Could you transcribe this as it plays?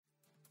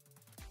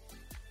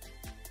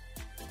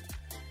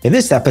In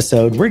this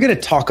episode, we're going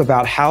to talk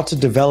about how to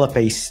develop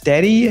a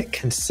steady,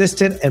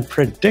 consistent, and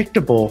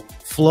predictable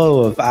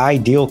flow of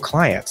ideal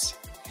clients.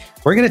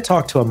 We're going to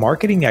talk to a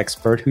marketing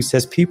expert who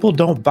says people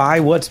don't buy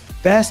what's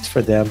best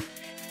for them,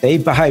 they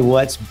buy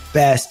what's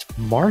best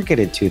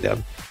marketed to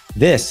them.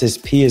 This is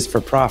P is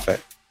for Profit.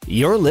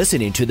 You're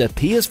listening to the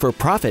P is for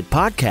Profit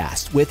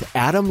podcast with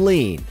Adam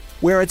Lean,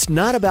 where it's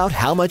not about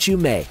how much you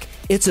make,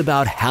 it's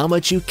about how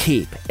much you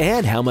keep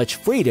and how much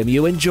freedom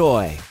you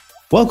enjoy.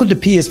 Welcome to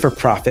P is for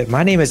Profit.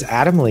 My name is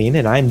Adam Lean,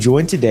 and I'm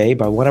joined today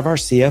by one of our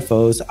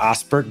CFOs,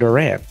 Osbert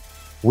Duran.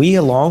 We,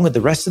 along with the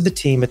rest of the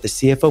team at the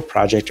CFO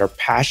Project, are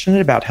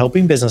passionate about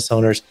helping business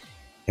owners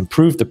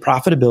improve the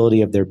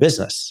profitability of their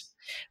business.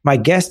 My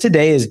guest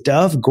today is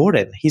Dov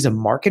Gordon. He's a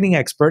marketing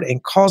expert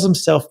and calls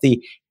himself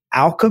the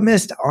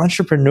alchemist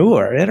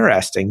entrepreneur.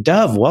 Interesting.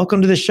 Dov,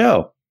 welcome to the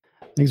show.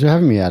 Thanks for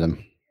having me,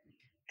 Adam.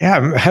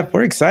 Yeah,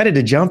 we're excited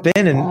to jump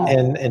in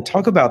and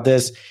talk about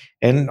this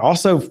and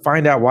also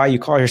find out why you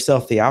call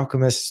yourself the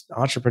alchemist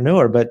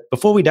entrepreneur. But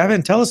before we dive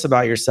in, tell us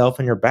about yourself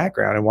and your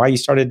background and why you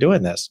started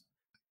doing this.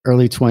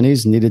 Early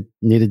 20s,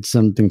 needed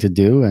something to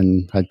do,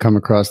 and I'd come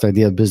across the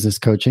idea of business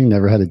coaching.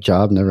 Never had a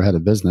job, never had a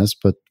business,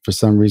 but for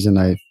some reason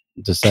I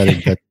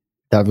decided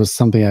that was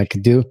something I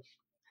could do.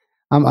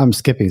 I'm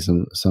skipping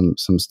some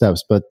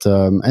steps, but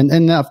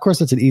and of course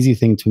that's an easy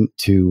thing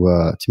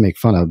to make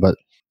fun of, but.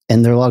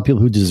 And there are a lot of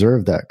people who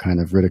deserve that kind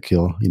of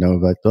ridicule,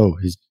 about, oh,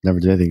 he's never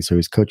did anything, so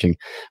he's coaching.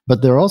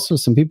 But there are also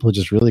some people who are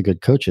just really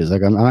good coaches.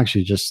 Like I'm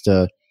actually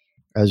I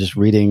was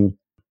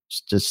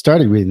just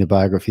started reading the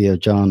biography of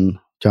John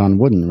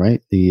Wooden,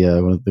 right?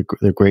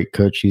 The great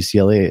coach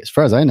UCLA. As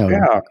far as I know,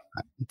 yeah.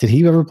 Did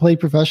he ever play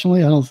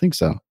professionally? I don't think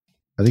so.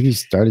 I think he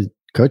started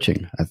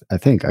coaching. I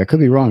think I could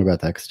be wrong about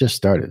that because it just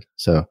started.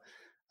 So.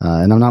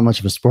 And I'm not much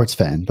of a sports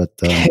fan, but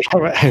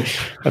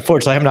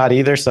unfortunately, I'm not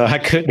either. So I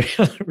couldn't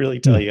really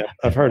tell you.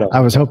 I've heard of it.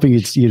 I was hoping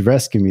you'd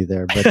rescue me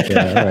there, but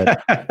all right.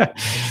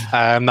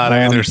 I'm not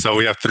either. So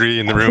we have three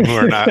in the room who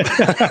are not.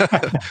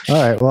 All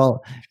right.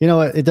 Well,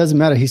 it doesn't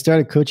matter. He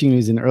started coaching when he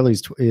was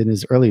in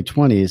his early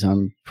 20s.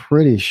 I'm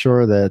pretty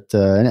sure that,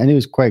 and he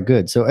was quite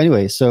good. So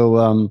anyway,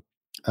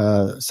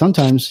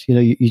 sometimes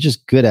you're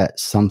just good at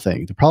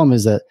something. The problem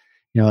is that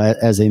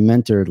as a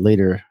mentor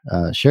later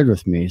shared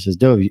with me, he says,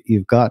 "Dov,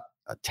 you've got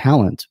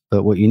talent,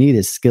 but what you need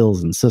is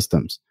skills and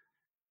systems."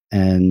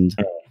 And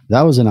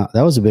that was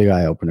a big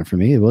eye opener for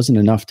me. It wasn't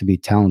enough to be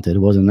talented.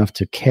 It wasn't enough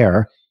to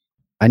care.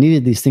 I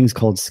needed these things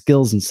called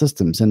skills and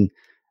systems, and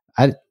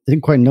I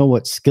didn't quite know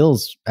what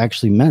skills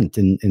actually meant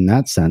in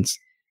that sense.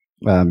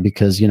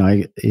 Because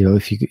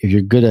if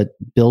you're good at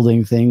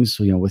building things,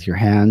 with your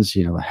hands,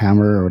 a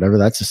hammer or whatever,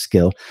 that's a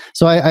skill.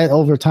 So I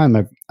over time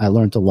I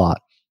learned a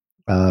lot.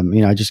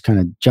 I just kind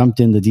of jumped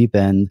in the deep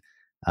end.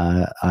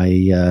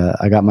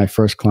 I got my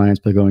first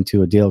clients by going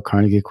to a Dale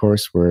Carnegie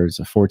course, where it's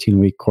a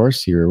 14-week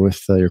course. You're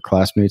with your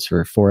classmates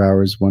for 4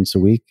 hours once a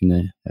week,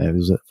 and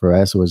for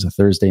us it was a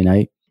Thursday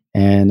night.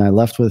 And I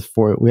left with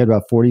we had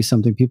about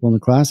 40-something people in the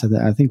class.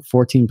 I think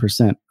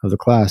 14% of the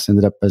class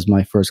ended up as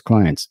my first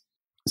clients.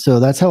 So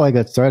that's how I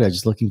got started.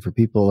 Just looking for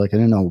people. Like I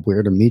didn't know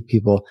where to meet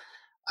people.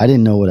 I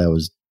didn't know what I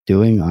was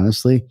doing,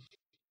 honestly,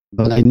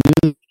 but I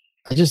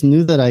just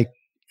knew that I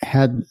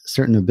had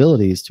certain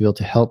abilities to be able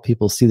to help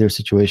people see their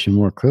situation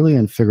more clearly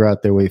and figure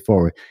out their way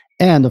forward.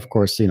 And of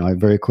course, I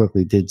very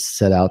quickly did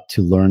set out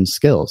to learn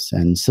skills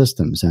and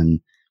systems, and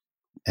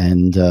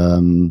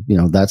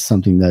that's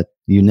something that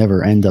you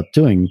never end up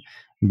doing.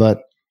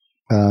 But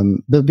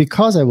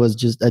because I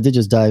did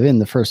just dive in,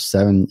 the first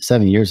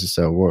seven years or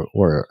so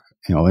were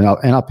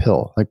an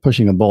uphill, like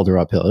pushing a boulder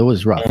uphill. It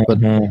was rough. But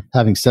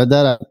having said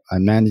that, I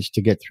managed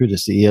to get through to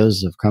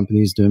CEOs of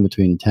companies doing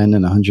between 10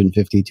 and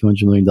 150,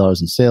 $200 million in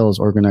sales,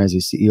 organize a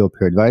CEO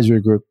peer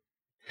advisory group.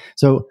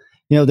 So,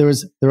 there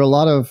were a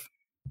lot of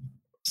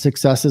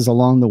successes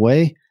along the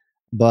way,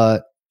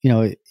 but,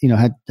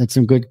 had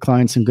some good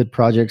clients, some good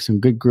projects, some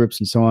good groups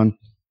and so on.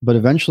 But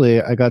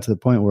eventually I got to the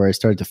point where I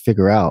started to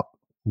figure out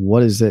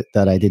what is it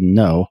that I didn't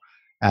know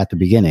at the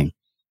beginning.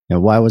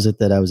 Why was it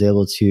that I was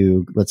able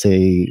to, let's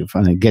say,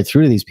 get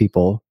through to these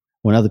people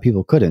when other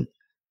people couldn't?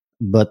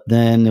 But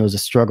then there was a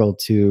struggle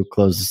to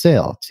close the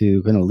sale,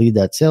 to kind of lead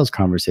that sales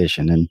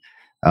conversation and,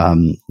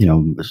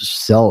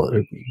 sell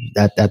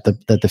at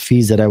the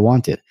fees that I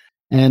wanted.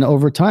 And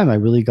over time, I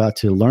really got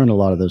to learn a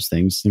lot of those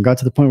things and got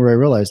to the point where I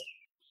realized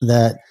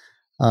that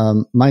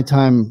my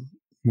time,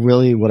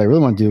 really, what I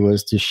really want to do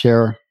was to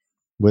share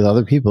with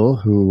other people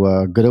who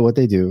are good at what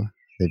they do.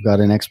 They've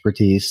got an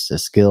expertise, a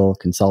skill,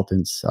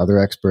 consultants, other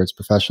experts,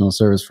 professional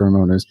service firm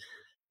owners,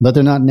 but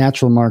they're not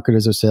natural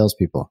marketers or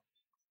salespeople.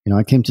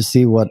 I came to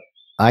see what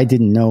I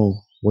didn't know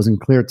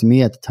wasn't clear to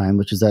me at the time,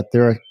 which is that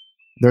there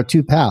are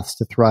two paths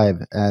to thrive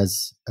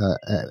as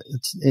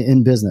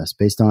in business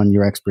based on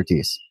your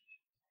expertise.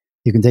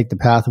 You can take the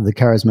path of the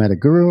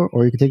charismatic guru,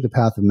 or you can take the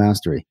path of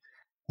mastery.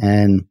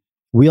 And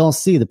we all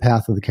see the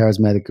path of the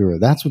charismatic guru.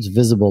 That's what's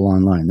visible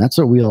online. That's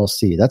what we all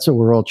see. That's what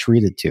we're all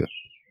treated to.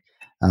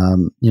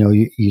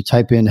 You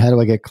type in, how do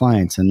I get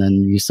clients? And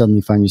then you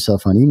suddenly find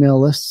yourself on email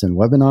lists and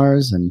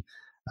webinars and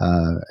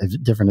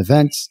different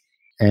events,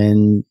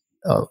 and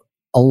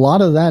a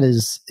lot of that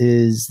is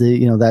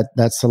the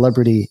that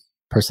celebrity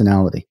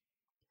personality,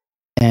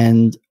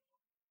 and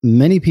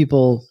many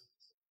people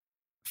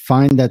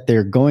find that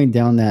they're going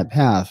down that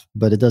path,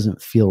 but it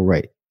doesn't feel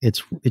right.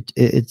 It's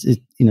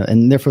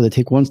and therefore they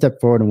take one step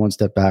forward and one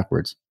step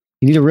backwards.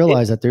 You need to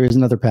realize that there is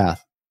another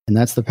path, and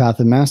that's the path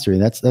of mastery.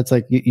 That's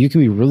like you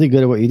can be really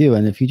good at what you do,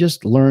 and if you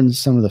just learn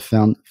some of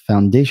the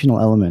foundational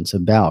elements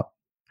about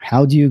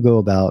how do you go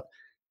about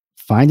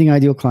finding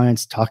ideal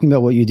clients, talking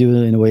about what you do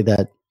in a way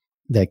that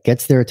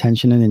gets their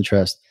attention and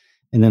interest,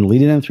 and then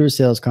leading them through a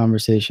sales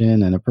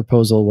conversation and a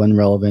proposal when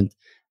relevant,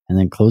 and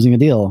then closing a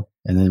deal,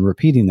 and then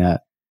repeating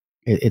that.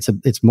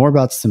 It's more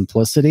about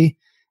simplicity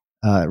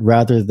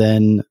rather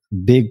than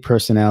big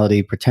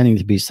personality pretending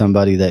to be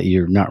somebody that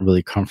you're not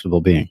really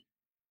comfortable being.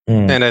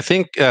 And I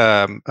think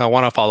I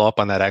want to follow up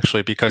on that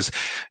actually, because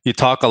you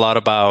talk a lot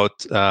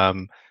about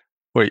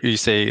where you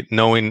say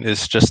knowing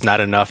is just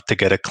not enough to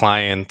get a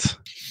client.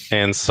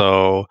 And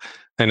so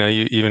I know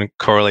you even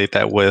correlate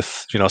that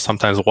with,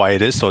 sometimes why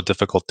it is so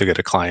difficult to get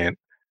a client,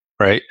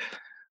 right?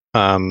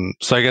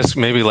 So I guess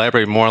maybe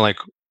elaborate more like,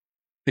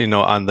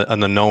 on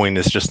the knowing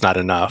is just not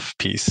enough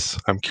piece.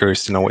 I'm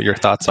curious to know what your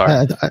thoughts are.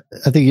 I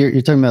think you're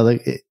talking about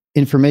like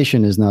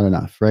information is not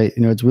enough, right?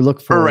 It's we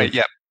look for right.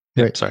 Yeah.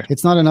 Right. Sorry.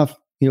 It's not enough.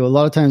 A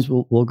lot of times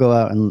we'll go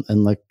out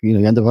and like, you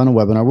end up on a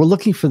webinar. We're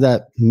looking for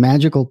that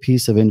magical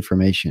piece of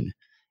information.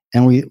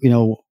 And we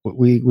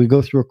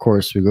go through a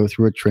course, we go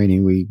through a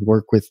training, we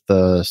work with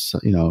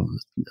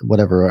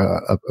whatever,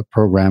 a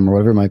program or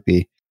whatever it might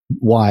be.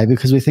 Why?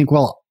 Because we think,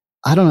 well,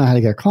 I don't know how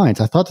to get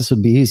clients. I thought this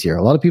would be easier.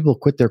 A lot of people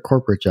quit their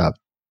corporate job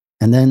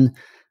and then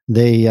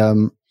they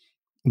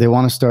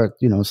want to start,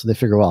 so they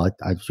figure, well,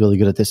 I was really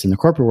good at this in the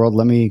corporate world.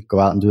 Let me go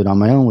out and do it on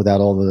my own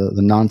without all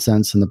the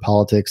nonsense and the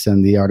politics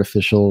and the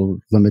artificial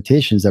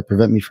limitations that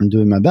prevent me from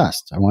doing my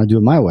best. I want to do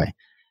it my way.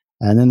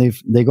 And then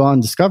they go on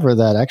and discover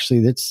that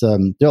actually there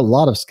are a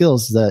lot of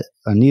skills that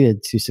are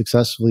needed to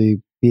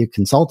successfully be a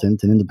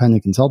consultant, an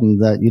independent consultant,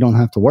 that you don't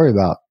have to worry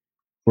about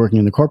working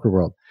in the corporate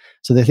world.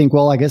 So they think,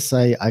 well, I guess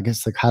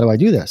like, how do I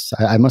do this?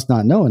 I must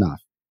not know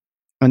enough.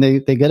 And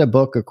they get a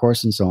book, a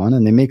course, and so on,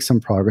 and they make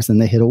some progress,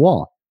 and they hit a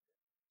wall.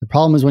 The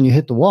problem is when you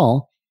hit the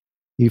wall,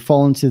 you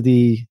fall into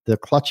the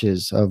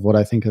clutches of what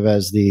I think of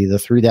as the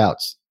three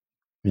doubts.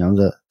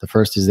 The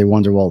first is they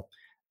wonder, well,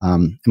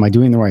 am I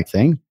doing the right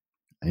thing?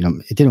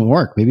 It didn't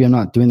work. Maybe I'm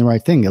not doing the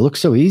right thing. It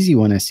looks so easy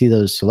when I see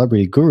those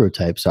celebrity guru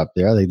types up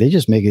there. They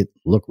just make it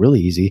look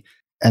really easy.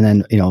 And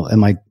then,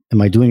 am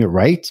I doing it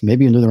right?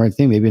 Maybe I'm doing the right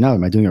thing. Maybe not.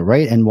 Am I doing it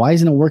right? And why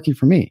isn't it working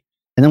for me?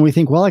 And then we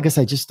think, well, I guess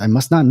I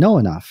must not know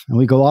enough. And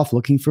we go off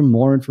looking for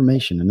more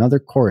information, another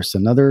course,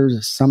 another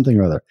something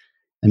or other.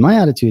 And my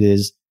attitude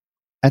is,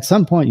 at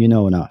some point, you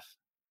know enough.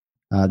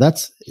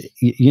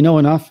 You know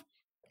enough.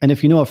 And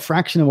if you know a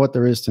fraction of what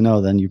there is to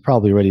know, then you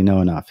probably already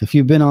know enough. If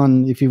you've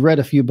read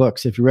a few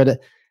books, if you read it,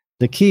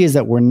 the key is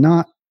that we're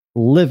not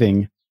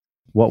living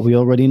what we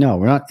already know.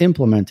 We're not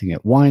implementing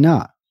it. Why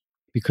not?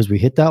 Because we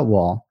hit that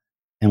wall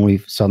and we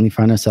suddenly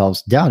find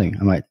ourselves doubting.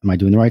 Am I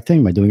doing the right thing?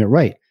 Am I doing it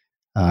right?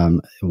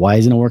 Why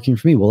isn't it working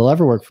for me? Will it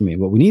ever work for me?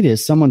 What we need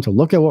is someone to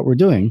look at what we're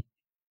doing.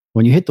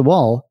 When you hit the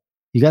wall,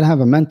 you got to have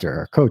a mentor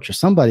or a coach or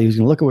somebody who's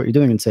going to look at what you're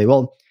doing and say,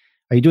 well,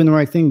 are you doing the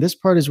right thing? This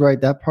part is right.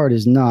 That part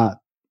is not.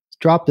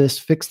 Drop this,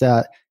 fix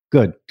that.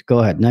 Good. Go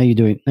ahead. Now you're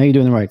doing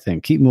the right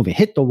thing. Keep moving.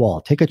 Hit the wall.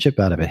 Take a chip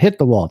out of it. Hit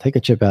the wall. Take a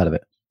chip out of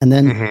it. And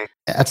then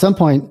at some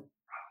point,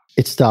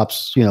 it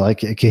stops.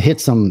 Like if you hit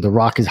the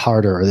rock is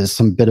harder, or there's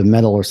some bit of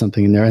metal or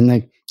something in there, and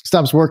it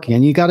stops working.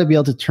 And you got to be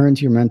able to turn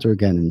to your mentor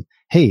again. And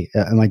hey,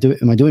 am I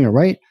doing it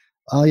right?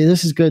 Oh yeah,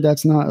 this is good.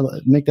 That's not.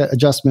 Make that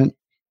adjustment.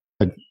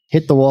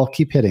 Hit the wall.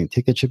 Keep hitting.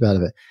 Take a chip out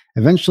of it.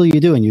 Eventually, you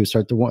do, and you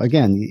start to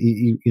again.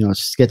 You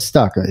just get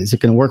stuck. Is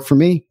it going to work for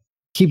me?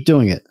 Keep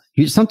doing it.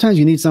 Sometimes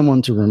you need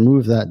someone to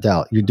remove that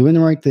doubt. You're doing the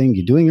right thing.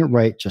 You're doing it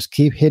right. Just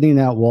keep hitting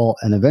that wall.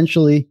 And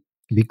eventually,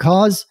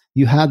 because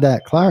you had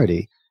that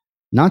clarity,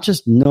 not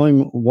just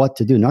knowing what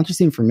to do, not just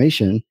the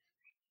information,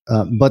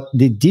 but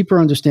the deeper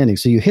understanding.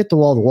 So you hit the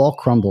wall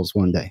crumbles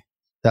one day.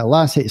 That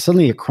last hit,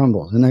 suddenly it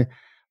crumbles. And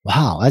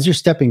wow, as you're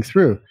stepping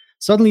through,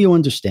 suddenly you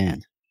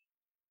understand.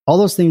 All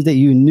those things that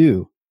you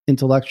knew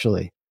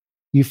intellectually,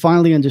 you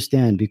finally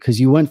understand because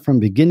you went from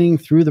beginning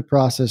through the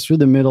process, through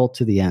the middle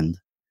to the end.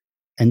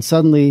 And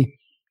suddenly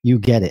you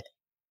get it.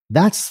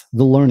 That's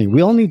the learning.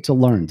 We all need to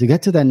learn to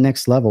get to that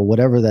next level,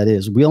 whatever that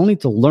is. We all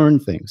need to learn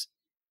things.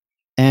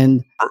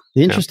 And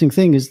the interesting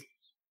thing is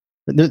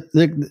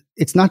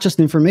it's not just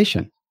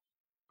information,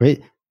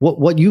 right?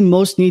 What you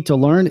most need to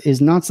learn is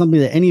not something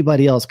that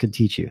anybody else could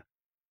teach you.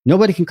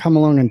 Nobody can come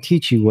along and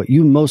teach you what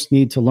you most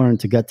need to learn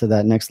to get to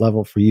that next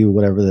level for you,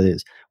 whatever that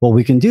is. What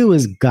we can do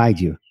is guide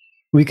you.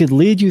 We could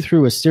lead you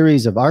through a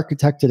series of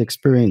architected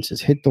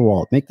experiences. Hit the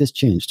wall, make this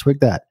change, twig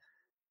that.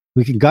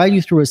 We can guide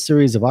you through a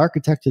series of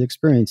architected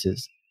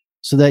experiences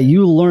so that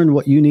you learn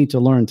what you need to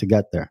learn to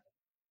get there.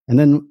 And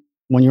then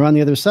when you're on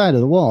the other side of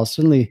the wall,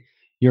 suddenly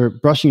you're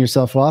brushing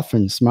yourself off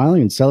and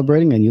smiling and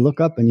celebrating, and you look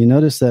up and you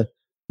notice that,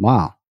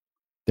 wow,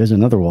 there's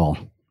another wall.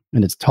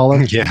 and it's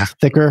taller, Yeah. it's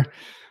thicker,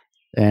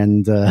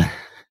 and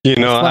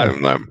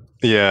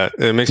yeah,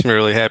 it makes me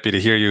really happy to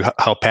hear you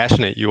how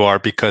passionate you are,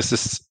 because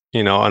this,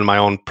 on my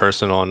own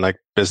personal and like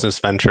business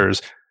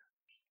ventures,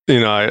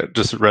 I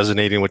just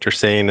resonating what you're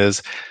saying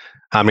is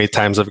how many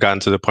times I've gotten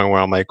to the point where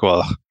I'm like,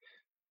 well,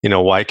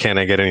 why can't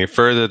I get any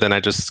further? Then I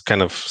just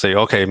kind of say,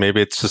 okay,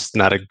 maybe it's just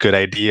not a good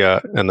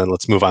idea, and then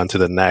let's move on to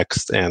the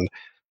next. And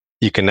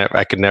I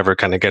could never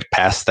kind of get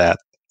past that.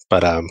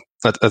 But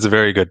that's a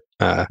very good.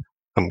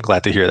 I'm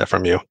glad to hear that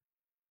from you.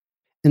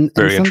 And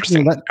very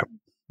interesting.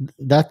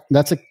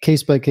 That's a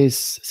case by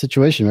case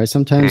situation, right?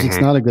 Sometimes it's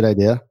not a good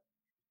idea,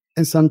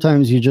 and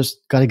sometimes you just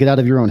got to get out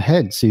of your own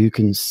head so you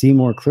can see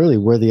more clearly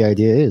where the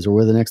idea is or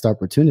where the next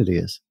opportunity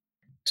is.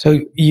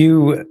 So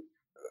you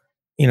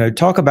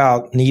talk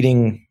about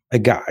needing a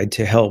guide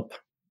to help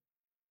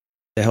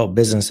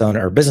business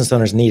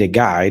owners need a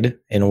guide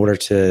in order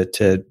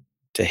to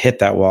hit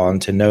that wall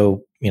and to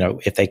know,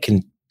 if they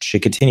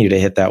should continue to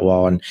hit that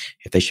wall and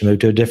if they should move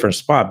to a different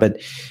spot.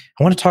 But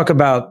I want to talk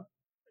about,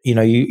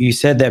 you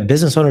said that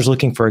business owners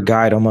looking for a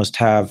guide almost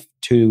have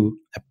two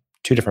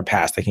different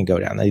paths they can go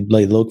down. They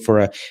look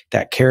for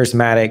that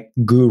charismatic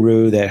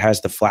guru that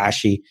has the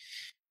flashy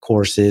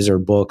courses or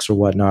books or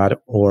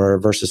whatnot, or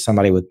versus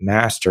somebody with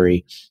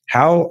mastery.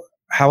 How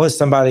is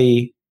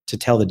somebody to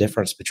tell the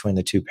difference between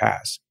the two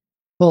paths?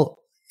 Well,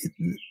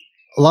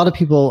 a lot of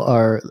people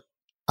are.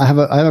 I have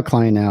a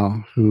client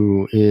now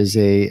who is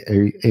a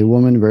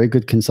woman, very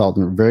good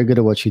consultant, very good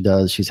at what she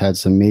does. She's had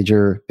some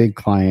major big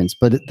clients,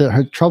 but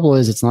her trouble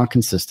is it's not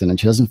consistent, and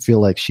she doesn't feel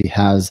like she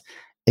has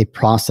a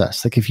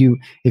process. Like if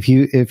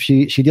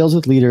she deals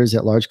with leaders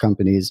at large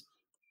companies,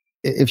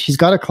 if she's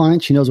got a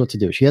client, she knows what to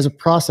do. She has a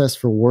process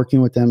for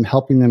working with them,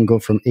 helping them go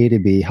from A to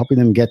B, helping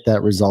them get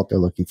that result they're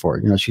looking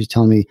for. She's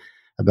telling me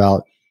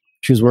about,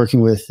 she was working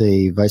with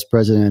a vice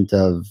president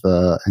of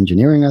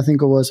engineering, I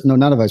think it was. No,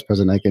 not a vice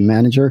president, like a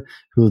manager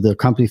who the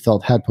company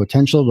felt had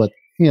potential, but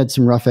he had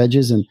some rough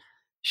edges, and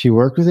she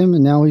worked with him,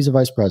 and now he's a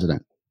vice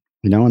president,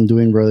 and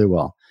doing really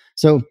well.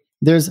 So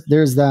there's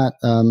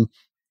that.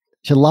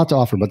 She had a lot to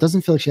offer, but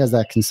doesn't feel like she has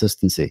that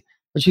consistency.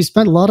 But she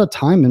spent a lot of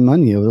time and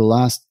money over the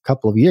last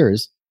couple of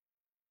years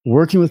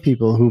working with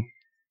people who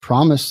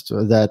promised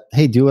that,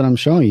 hey, do what I'm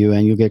showing you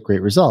and you'll get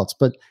great results.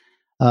 But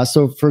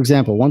so, for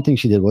example, one thing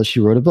she did was she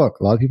wrote a book.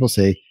 A lot of people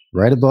say,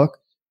 write a book,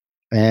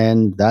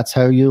 and that's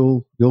how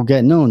you'll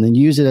get known, and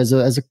use it as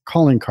a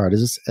calling card,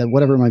 as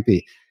whatever it might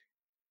be.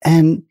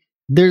 And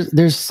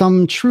there's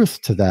some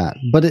truth to that,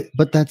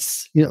 but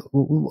that's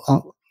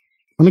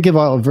let me give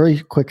a very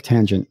quick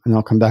tangent, and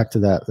I'll come back to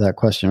that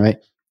question. Right?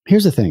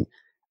 Here's the thing: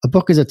 a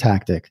book is a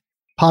tactic,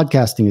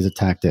 podcasting is a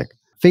tactic,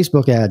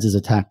 Facebook ads is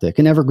a tactic,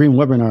 an evergreen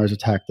webinar is a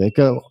tactic,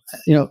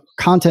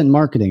 content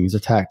marketing is a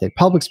tactic,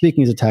 public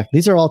speaking is a tactic.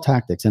 These are all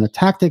tactics, and a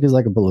tactic is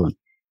like a balloon.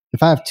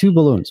 If I have two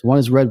balloons, one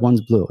is red,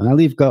 one's blue, and I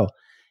leave go,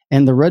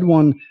 and the red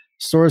one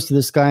soars to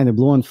the sky and the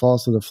blue one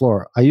falls to the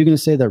floor, are you going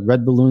to say that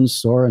red balloons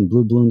soar and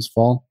blue balloons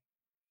fall?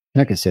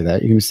 You're not going to say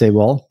that. You're going to say,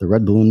 well, the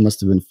red balloon must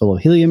have been full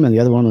of helium and the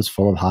other one was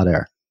full of hot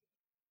air,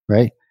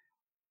 right?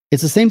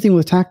 It's the same thing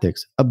with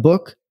tactics. A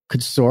book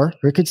could soar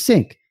or it could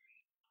sink.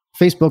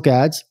 Facebook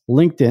ads,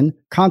 LinkedIn,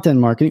 content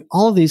marketing,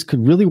 all of these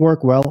could really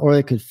work well, or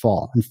they could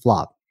fall and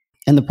flop.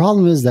 And the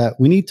problem is that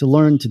we need to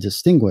learn to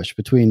distinguish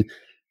between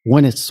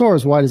when it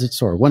soars, why does it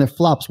soar? When it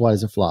flops, why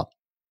does it flop?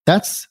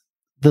 That's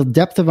the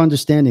depth of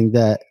understanding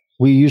that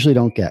we usually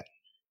don't get.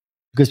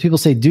 Because people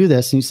say, do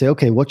this, and you say,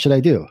 okay, what should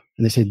I do?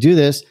 And they say, do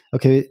this,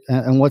 okay,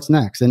 and what's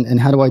next? And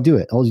how do I do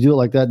it? Oh, you do it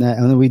like that,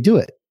 and then we do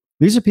it.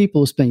 These are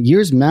people who spent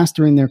years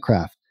mastering their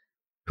craft,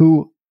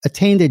 who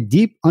attained a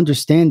deep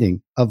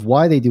understanding of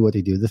why they do what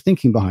they do, the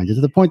thinking behind it,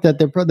 to the point that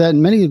that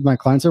many of my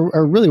clients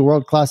are really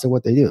world-class at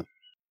what they do.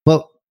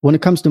 But when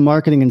it comes to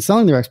marketing and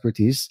selling their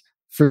expertise,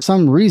 for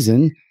some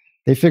reason,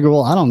 they figure,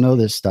 well, I don't know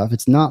this stuff.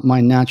 It's not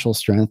my natural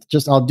strength.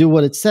 Just I'll do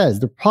what it says.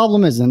 The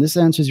problem is, and this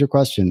answers your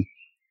question,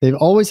 they've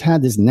always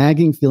had this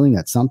nagging feeling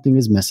that something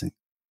is missing.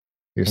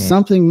 There's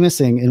something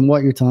missing in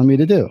what you're telling me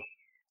to do.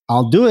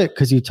 I'll do it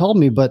because you told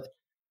me, but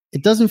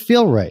it doesn't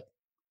feel right.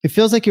 It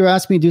feels like you're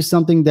asking me to do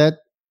something that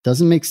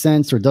doesn't make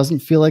sense or doesn't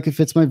feel like it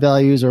fits my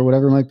values or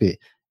whatever it might be.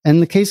 And in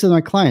the case of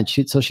my client,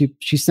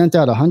 she sent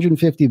out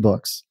 150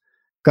 books,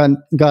 got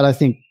I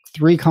think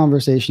 3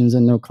 conversations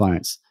and no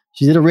clients.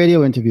 She did a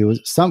radio interview,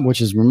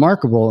 which is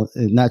remarkable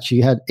in that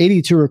she had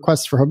 82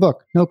 requests for her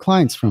book, no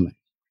clients from it,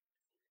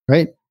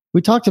 right?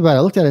 We talked about it.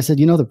 I looked at it. I said,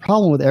 the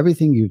problem with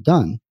everything you've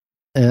done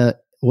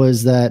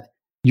was that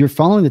you're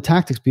following the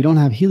tactics, but you don't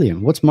have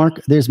helium.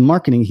 There's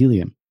marketing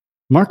helium.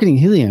 Marketing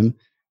helium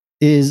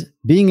is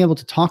being able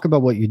to talk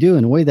about what you do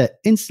in a way that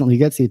instantly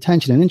gets the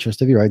attention and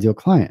interest of your ideal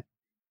client.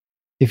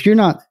 If you're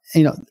not,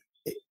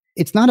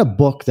 it's not a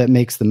book that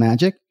makes the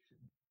magic.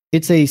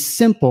 It's a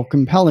simple,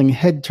 compelling,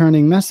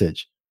 head-turning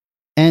message.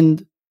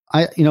 And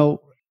I,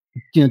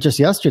 just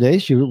yesterday,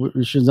 she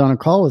was on a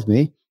call with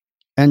me,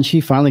 and she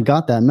finally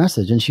got that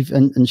message. And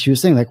she was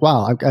saying, like,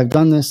 wow, I've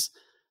done this,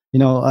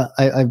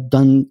 I've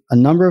done a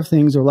number of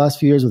things over the last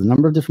few years with a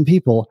number of different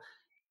people,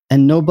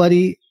 and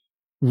nobody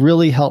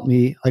really helped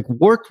me, like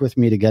worked with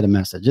me to get a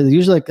message. It's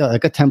usually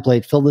like a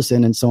template, fill this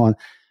in and so on.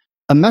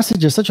 A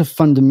message is such a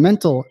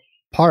fundamental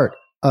part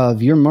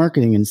of your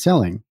marketing and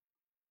selling,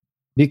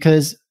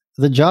 because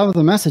the job of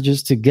the message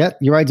is to get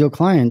your ideal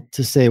client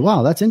to say,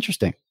 wow, that's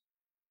interesting.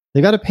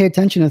 They got to pay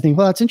attention and think,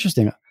 well, that's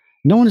interesting.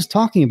 No one is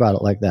talking about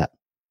it like that.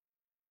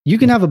 You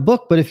can have a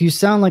book, but if you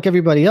sound like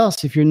everybody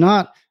else, if you're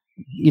not,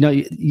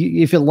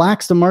 if it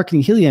lacks the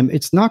marketing helium,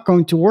 it's not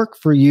going to work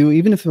for you,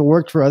 even if it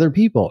worked for other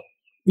people.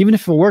 Even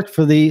if it worked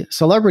for the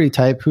celebrity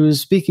type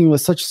who's speaking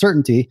with such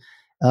certainty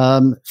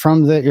from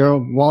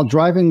while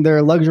driving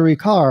their luxury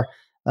car,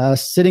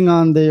 sitting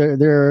on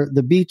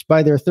the beach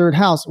by their third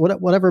house,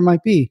 whatever it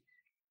might be.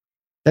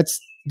 That's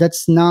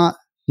not,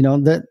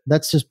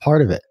 that's just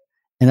part of it.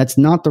 And that's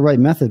not the right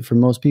method for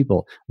most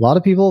people. A lot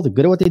of people, they're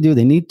good at what they do.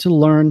 They need to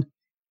learn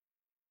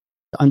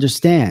to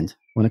understand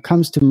when it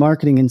comes to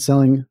marketing and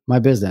selling my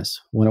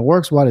business. When it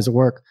works, why does it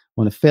work?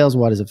 When it fails,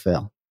 why does it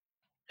fail?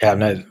 Yeah,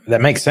 no,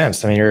 that makes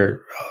sense. I mean,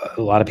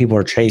 a lot of people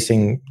are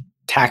chasing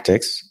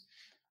tactics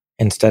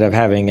instead of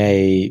having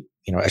a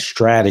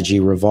strategy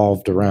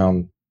revolved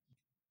around,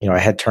 a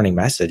head turning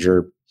message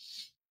or,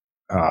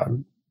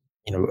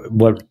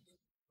 what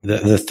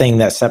the thing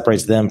that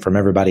separates them from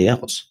everybody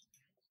else.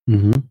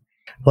 Mm-hmm.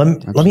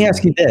 Let me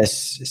ask you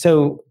this.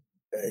 So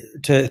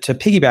to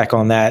piggyback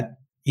on that,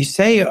 you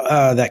say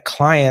that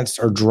clients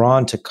are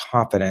drawn to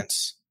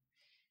confidence,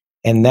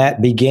 and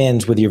that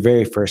begins with your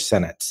very first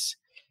sentence.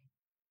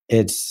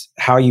 It's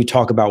how you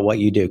talk about what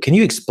you do. Can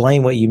you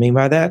explain what you mean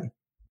by that?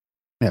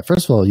 Yeah,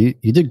 first of all, you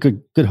did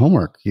good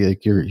homework.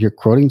 You're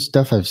quoting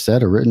stuff I've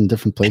said or written in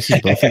different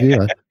places, both of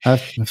you. I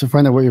have to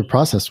find out what your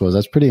process was.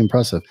 That's pretty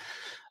impressive.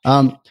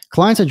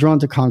 Clients are drawn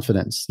to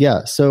confidence.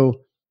 Yeah. So,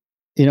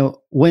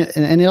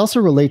 and it also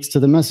relates to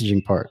the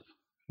messaging part.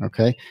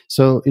 Okay.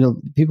 So,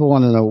 people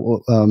want to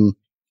know,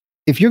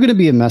 if you're going to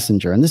be a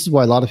messenger, and this is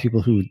why a lot of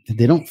people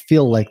they don't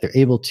feel like they're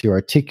able to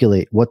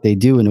articulate what they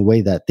do in a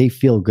way that they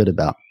feel good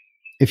about.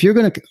 If you're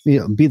going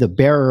to be the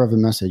bearer of a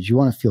message, you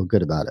want to feel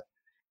good about it.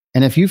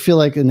 And if you feel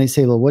like, and they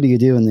say, well, what do you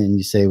do? And then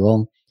you say,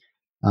 well,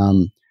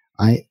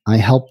 I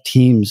help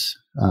teams.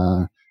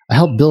 I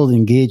help build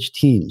engaged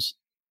teams.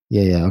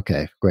 Yeah.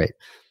 Okay, great.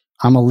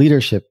 I'm a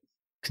leadership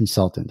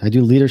consultant. I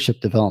do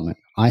leadership development.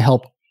 I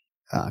help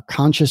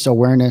conscious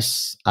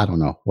awareness. I don't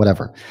know,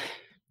 whatever.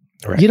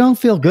 Right. You don't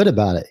feel good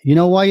about it. You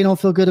know why you don't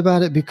feel good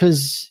about it?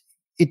 Because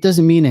it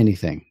doesn't mean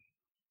anything.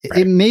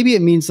 Right. Maybe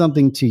it means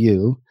something to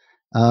you,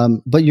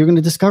 but you're going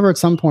to discover at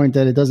some point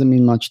that it doesn't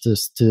mean much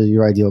to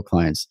your ideal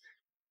clients.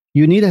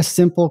 You need a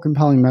simple,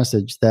 compelling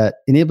message that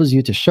enables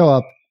you to show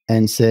up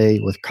and say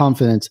with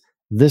confidence,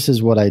 this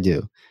is what I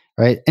do,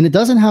 right? And it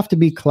doesn't have to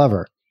be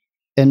clever.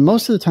 And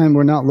most of the time,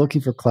 we're not looking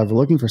for clever,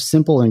 looking for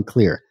simple and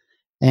clear.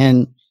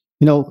 And,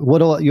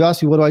 you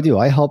ask me, what do I do?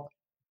 I help,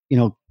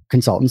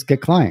 consultants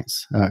get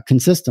clients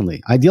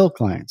consistently, ideal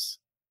clients,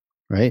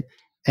 right?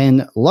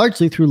 And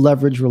largely through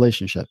leverage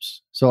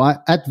relationships. So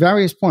at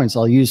various points,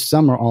 I'll use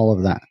some or all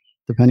of that,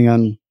 depending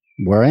on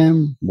where I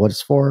am, what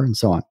it's for, and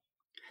so on.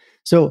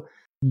 So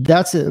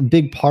that's a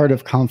big part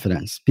of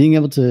confidence, being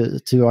able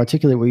to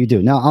articulate what you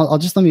do. Now, I'll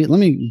just let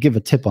me give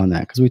a tip on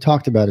that, because we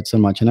talked about it so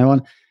much, and I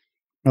want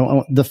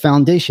the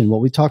foundation.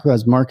 What we talk about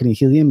as marketing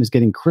helium is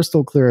getting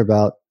crystal clear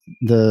about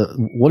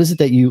what is it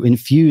that you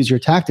infuse your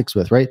tactics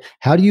with, right?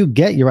 How do you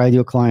get your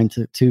ideal client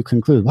to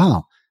conclude,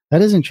 wow,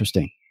 that is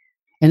interesting?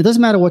 And it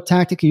doesn't matter what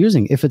tactic you're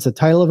using. If it's a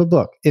title of a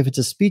book, if it's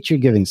a speech you're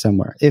giving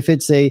somewhere, if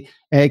it's a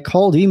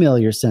cold email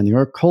you're sending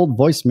or a cold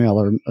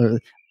voicemail, or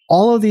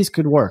all of these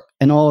could work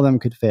and all of them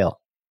could fail.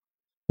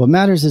 What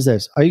matters is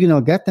this: are you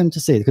going to get them to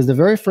say it? Because the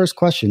very first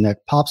question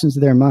that pops into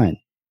their mind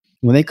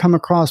when they come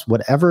across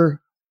whatever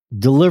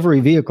delivery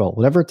vehicle,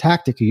 whatever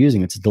tactic you're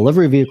using, it's a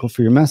delivery vehicle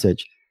for your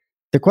message.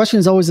 The question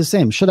is always the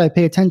same. Should I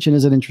pay attention?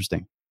 Is it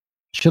interesting?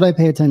 Should I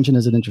pay attention?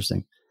 Is it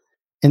interesting?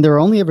 And there are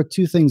only ever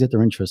two things that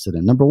they're interested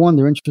in. Number one,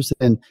 they're interested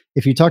in,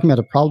 if you talk about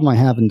a problem I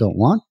have and don't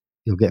want,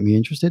 you'll get me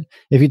interested.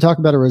 If you talk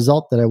about a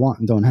result that I want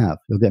and don't have,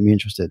 you'll get me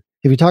interested.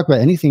 If you talk about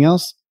anything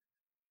else,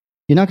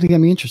 you're not going to get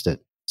me interested.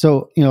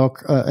 So,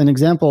 an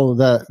example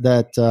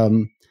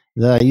that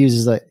I use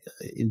is that,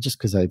 just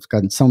because I've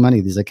gotten so many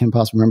of these, I can't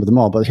possibly remember them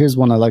all. But here's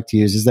one I like to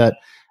use: is that,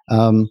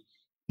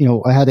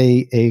 I had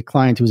a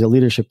client who was a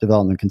leadership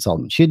development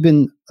consultant. She had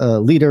been a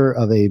leader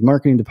of a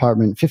marketing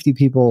department,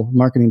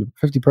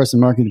 50-person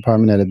marketing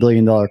department at $1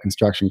 billion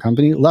construction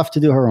company. Left to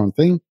do her own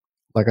thing.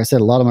 Like I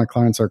said, a lot of my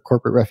clients are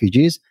corporate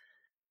refugees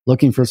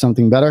looking for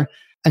something better,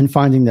 and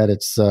finding that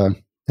it's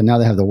and now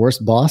they have the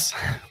worst boss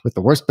with the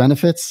worst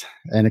benefits,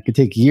 and it could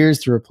take years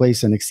to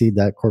replace and exceed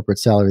that corporate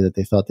salary that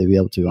they thought they'd be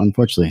able to,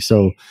 unfortunately.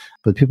 So,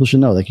 but people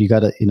should know, like, you got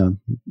to,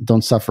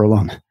 don't suffer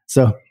alone.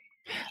 So,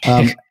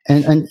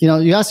 and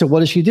you asked her, what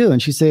does she do?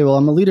 And she say, well,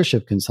 I'm a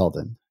leadership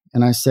consultant.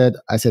 And I said,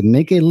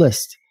 make a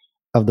list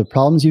of the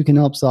problems you can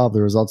help solve,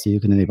 the results that you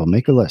can enable.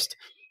 Make a list.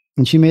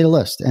 And she made a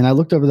list. And I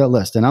looked over that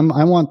list, and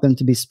I want them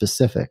to be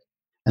specific.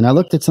 And I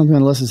looked at something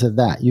on the list and said,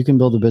 that you can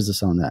build a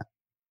business on that.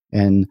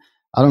 And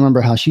I don't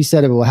remember how she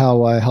said it, but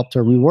how I helped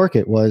her rework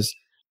it was,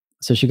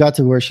 So she got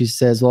to where she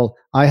says, well,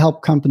 I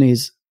help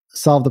companies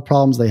solve the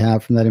problems they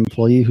have from that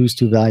employee who's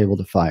too valuable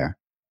to fire.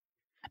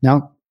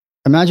 Now,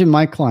 imagine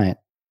my client,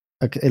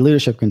 a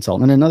leadership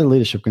consultant and another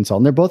leadership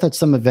consultant. They're both at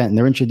some event and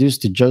they're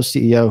introduced to Joe's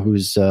CEO,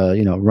 who's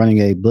running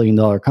a $1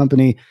 billion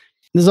company.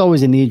 There's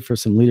always a need for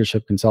some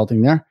leadership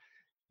consulting there.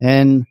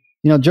 And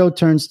Joe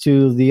turns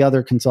to the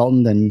other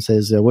consultant and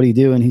says, what do you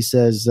do? And he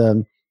says,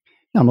 I'm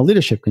a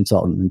leadership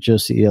consultant. And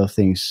Joe's CEO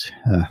thinks,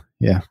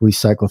 we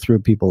cycle through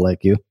people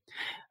like you.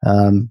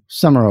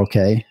 Some are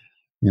okay,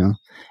 and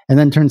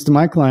then turns to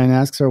my client and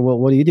asks her, well,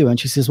 what do you do? And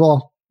she says,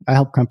 well, I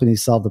help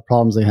companies solve the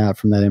problems they have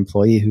from that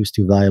employee who's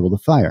too valuable to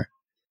fire.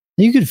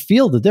 And you could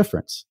feel the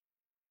difference.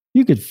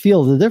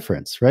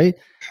 Right?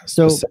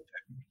 So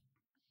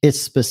it's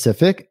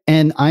specific,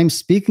 and I'm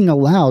speaking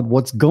aloud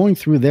what's going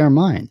through their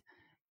mind.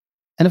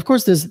 And of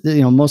course, there's,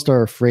 most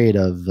are afraid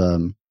of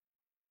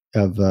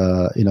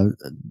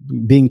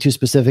being too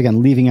specific and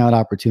leaving out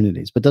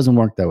opportunities, but it doesn't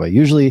work that way.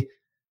 Usually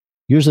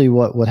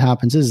what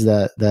happens is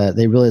that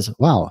they realize,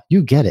 wow,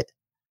 you get it.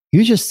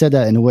 You just said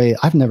that in a way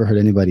I've never heard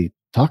anybody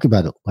talk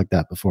about it like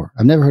that before.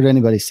 I've never heard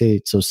anybody say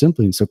it so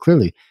simply and so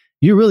clearly.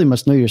 You really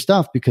must know your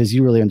stuff because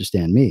you really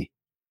understand me.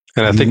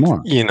 And I think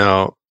more.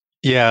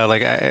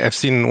 I've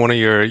seen one of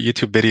your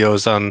YouTube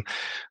videos on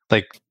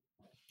like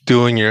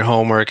doing your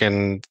homework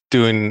and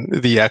doing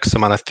the X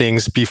amount of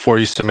things before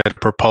you submit a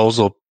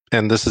proposal.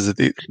 And this is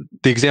the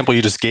example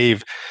you just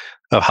gave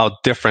of how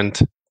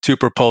different two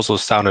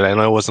proposals sounded. I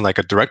know it wasn't like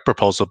a direct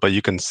proposal, but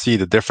you can see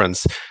the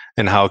difference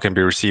in how it can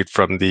be received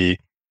from the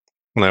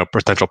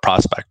potential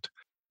prospect.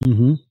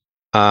 Mm-hmm.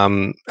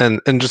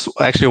 And just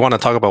actually want to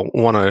talk about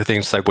one other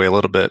thing, segue a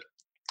little bit,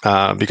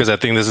 because I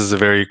think this is a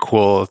very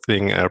cool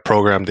thing, a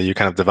program that you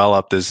kind of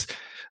developed is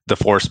the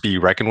Force Be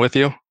Reckoned With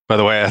You. By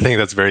the way, I think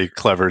that's very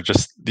clever.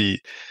 Just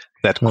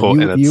that quote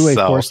in itself. You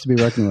a force to be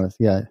reckoned with.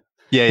 Yeah.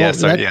 Yeah.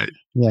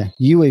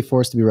 You a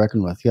force to be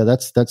reckoned with. Yeah.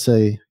 That's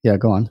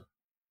go on.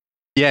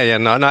 Yeah.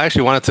 No, I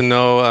actually wanted to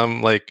know,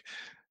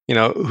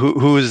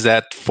 who is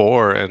that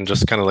for, and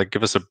just kind of like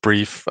give us a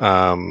brief,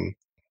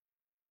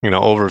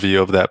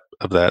 overview of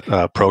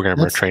that program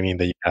or training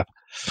that you have.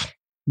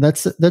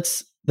 That's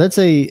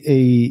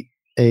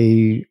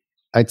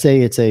I'd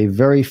say it's a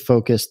very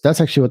focused.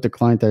 That's actually what the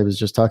client that I was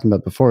just talking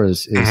about before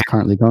is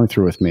currently going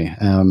through with me.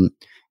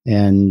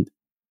 And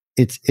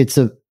it's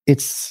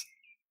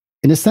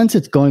in a sense,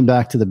 it's going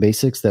back to the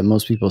basics that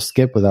most people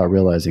skip without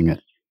realizing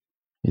it.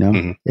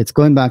 It's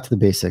going back to the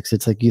basics.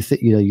 It's like you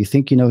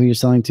think you know who you're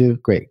selling to.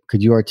 Great.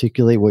 Could you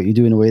articulate what you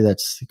do in a way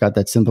that's got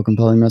that simple,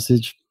 compelling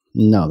message?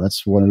 No,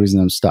 that's one of the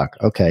reasons I'm stuck.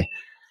 Okay.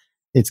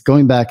 It's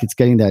going back. It's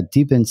getting that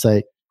deep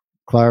insight,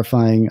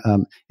 clarifying.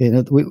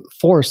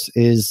 Force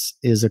is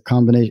a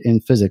combination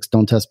in physics.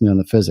 Don't test me on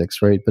the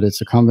physics, right? But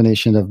it's a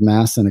combination of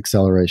mass and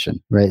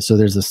acceleration, right? So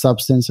there's the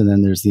substance and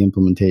then there's the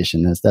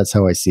implementation. That's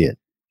how I see it.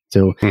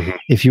 So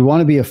if you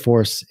want to be a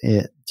force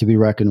to be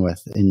reckoned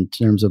with in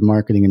terms of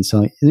marketing and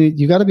selling,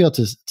 you got to be able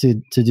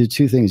to do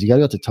two things. You got to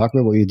be able to talk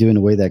about what you do in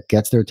a way that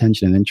gets their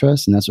attention and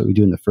interest. And that's what we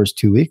do in the first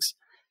 2 weeks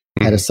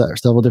at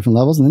several different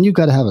levels. And then you've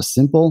got to have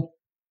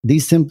the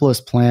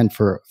simplest plan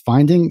for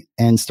finding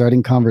and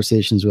starting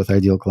conversations with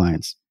ideal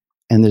clients.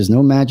 And there's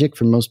no magic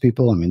for most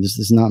people. I mean, this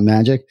is not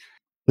magic.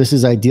 This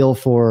is ideal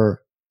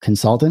for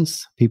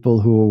consultants,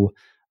 people who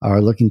are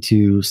looking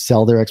to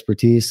sell their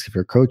expertise,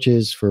 for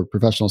coaches, for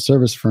professional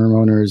service firm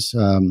owners,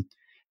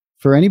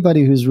 for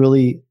anybody who's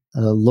really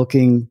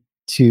looking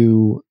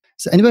to,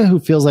 so anybody who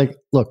feels like,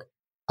 look,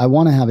 I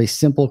want to have a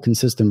simple,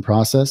 consistent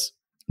process,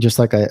 just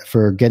like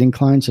for getting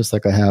clients, just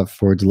like I have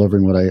for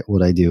delivering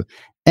what I do.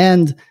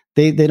 And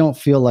they don't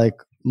feel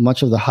like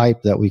much of the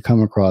hype that we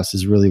come across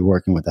is really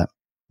working with them.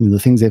 I mean, the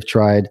things they've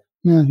tried,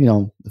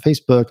 the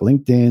Facebook,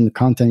 LinkedIn, the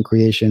content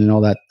creation and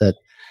all that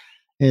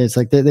it's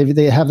like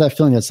they have that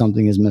feeling that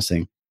something is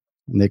missing,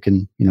 and they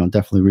can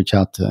definitely reach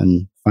out to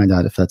and find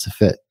out if that's a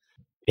fit.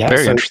 Yeah,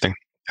 very interesting.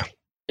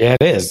 Yeah,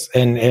 it is,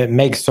 and it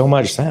makes so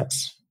much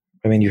sense.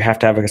 I mean, you have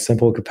to have a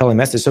simple, compelling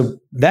message. So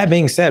that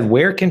being said,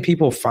 where can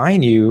people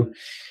find you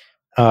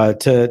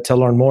to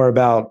learn more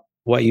about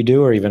what you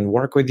do, or even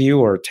work with you,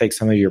 or take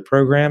some of your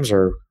programs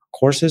or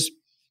courses?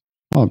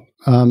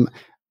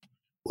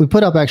 We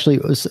put up actually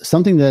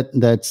something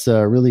that's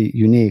really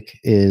unique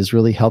is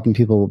really helping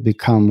people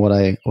become what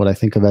I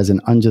think of as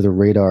an under the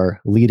radar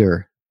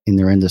leader in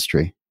their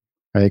industry,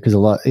 right? Because a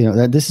lot,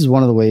 this is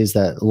one of the ways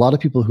that a lot of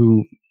people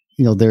who,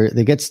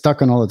 they get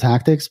stuck on all the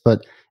tactics.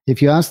 But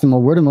if you ask them,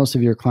 well, where do most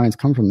of your clients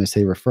come from? They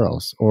say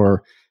referrals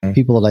or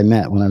people that I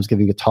met when I was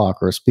giving a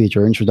talk or a speech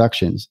or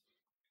introductions.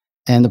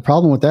 And the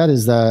problem with that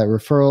is that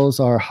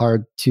referrals are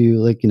hard to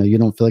you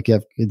don't feel like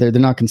they're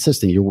not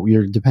consistent.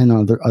 You're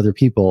dependent on other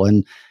people,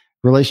 and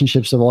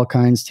relationships of all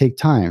kinds take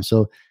time.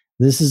 So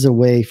this is a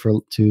way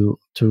to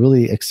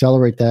really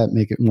accelerate that,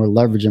 make it more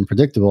leverage and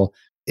predictable.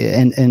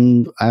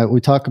 And we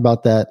talk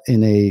about that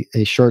in a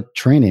short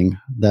training,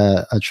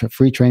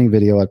 free training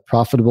video at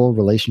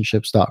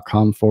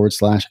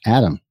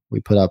profitablерelationships.com/Adam. We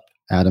put up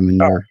Adam in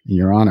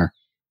your honor.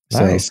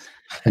 Nice. So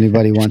if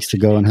anybody wants to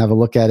go and have a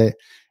look at it,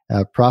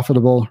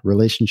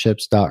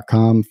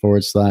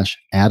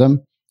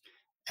 profitablelationships.com/Adam.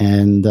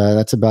 And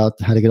that's about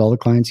how to get all the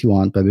clients you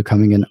want by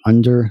becoming an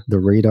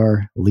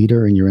under-the-radar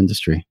leader in your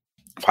industry.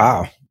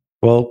 Wow.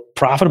 Well,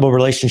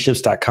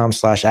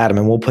 profitablelationships.com/Adam,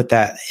 and we'll put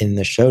that in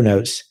the show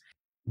notes.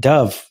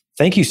 Dov,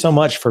 thank you so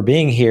much for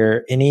being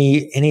here.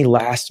 Any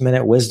last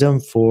minute wisdom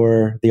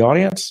for the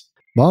audience?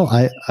 Well,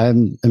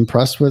 I'm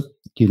impressed with,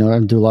 I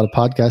do a lot of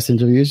podcast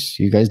interviews.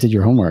 You guys did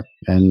your homework,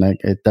 and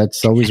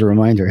that's always a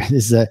reminder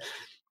is that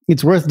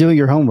it's worth doing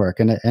your homework.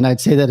 And I'd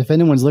say that if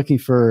anyone's looking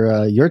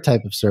for your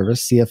type of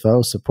service,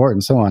 CFO, support,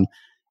 and so on,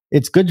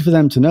 it's good for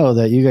them to know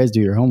that you guys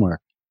do your homework.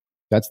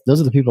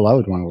 Those are the people I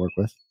would want to work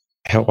with.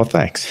 Well,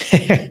 thanks.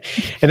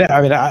 And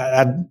I mean,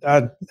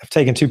 I've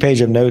taken 2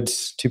 pages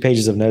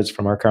of notes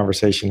from our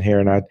conversation here,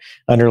 and I'd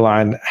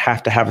underline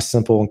have to have a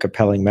simple and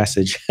compelling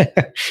message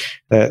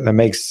that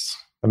makes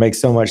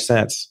so much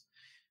sense.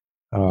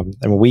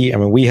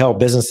 We help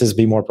businesses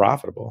be more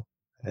profitable,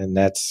 and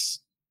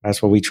that's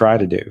what we try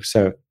to do.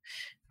 So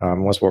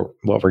that's what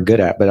we're good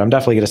at. But I'm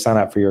definitely going to sign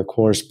up for your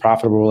course,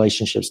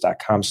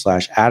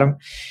 profitablelationships.com/Adam. And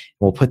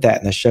we'll put that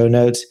in the show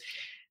notes.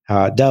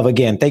 Dov,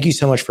 again, thank you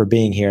so much for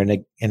being here.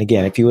 And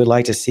again, if you would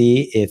like to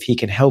see if he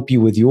can help you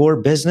with your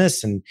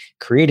business and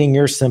creating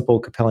your simple,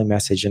 compelling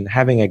message and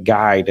having a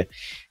guide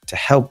to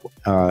help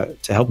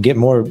get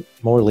more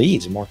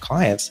leads and more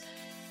clients,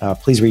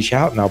 please reach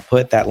out, and I'll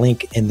put that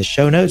link in the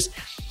show notes.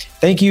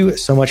 Thank you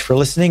so much for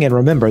listening. And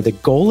remember, the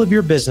goal of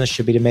your business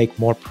should be to make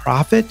more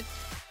profit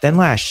than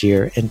last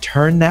year and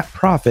turn that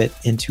profit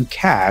into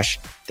cash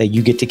that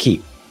you get to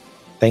keep.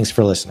 Thanks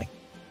for listening.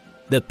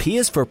 The P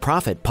is for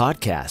Profit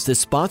podcast is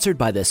sponsored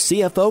by the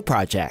CFO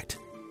Project.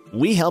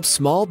 We help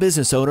small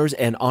business owners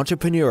and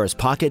entrepreneurs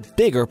pocket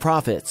bigger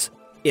profits.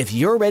 If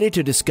you're ready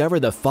to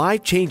discover the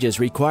 5 changes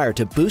required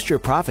to boost your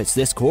profits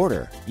this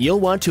quarter, you'll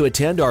want to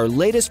attend our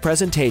latest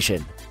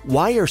presentation,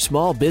 Why Your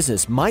Small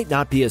Business Might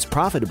Not Be As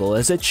Profitable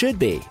as It Should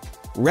Be.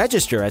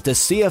 Register at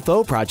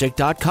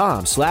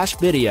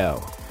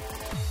thecfoproject.com/video.